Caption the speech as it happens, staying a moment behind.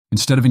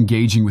Instead of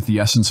engaging with the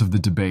essence of the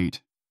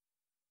debate,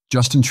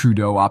 Justin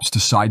Trudeau opts to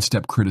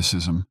sidestep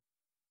criticism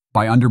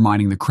by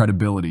undermining the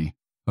credibility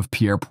of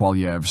Pierre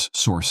Poilievre's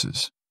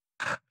sources.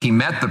 He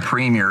met the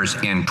premiers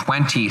in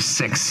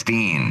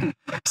 2016.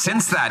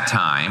 Since that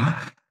time,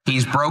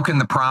 he's broken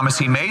the promise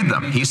he made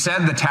them. He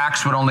said the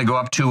tax would only go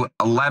up to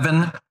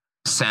 11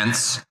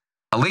 cents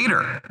a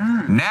liter.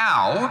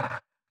 Now,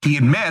 he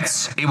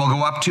admits it will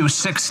go up to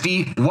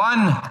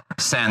 61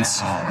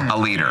 cents a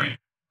liter.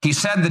 He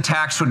said the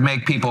tax would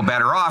make people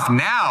better off.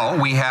 Now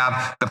we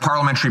have the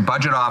Parliamentary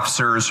Budget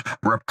Officer's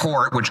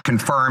report, which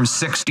confirms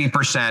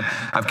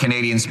 60% of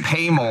Canadians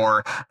pay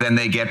more than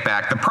they get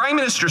back. The Prime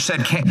Minister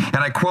said, and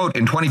I quote,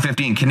 in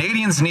 2015,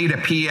 Canadians need a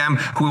PM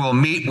who will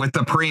meet with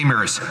the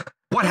premiers.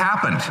 What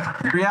happened?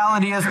 The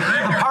reality is the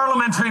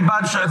Parliamentary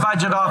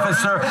Budget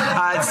Officer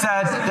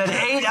said that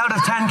 8 out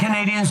of 10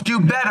 Canadians do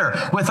better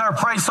with our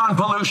price on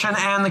pollution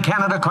and the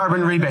Canada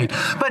carbon rebate.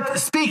 But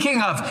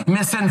speaking of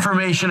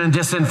misinformation and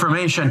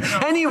disinformation,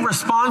 any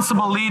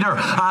responsible leader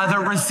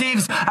that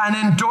receives an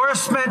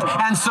endorsement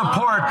and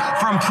support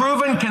from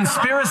proven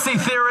conspiracy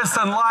theorist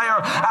and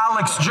liar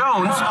Alex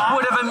Jones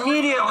would have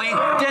immediately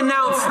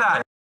denounced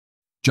that.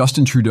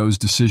 Justin Trudeau's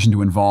decision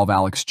to involve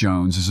Alex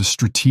Jones is a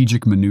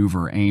strategic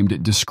maneuver aimed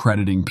at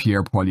discrediting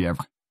Pierre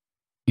Poilievre,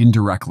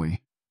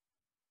 indirectly,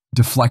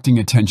 deflecting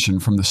attention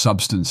from the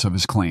substance of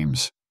his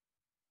claims.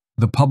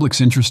 The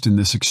public's interest in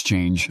this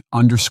exchange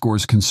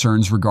underscores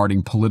concerns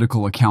regarding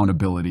political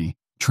accountability,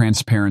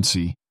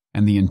 transparency,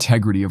 and the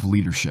integrity of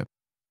leadership.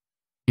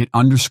 It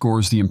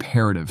underscores the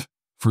imperative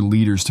for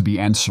leaders to be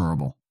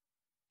answerable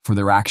for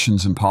their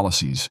actions and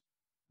policies,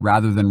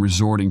 rather than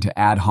resorting to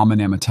ad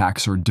hominem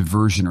attacks or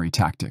diversionary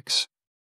tactics.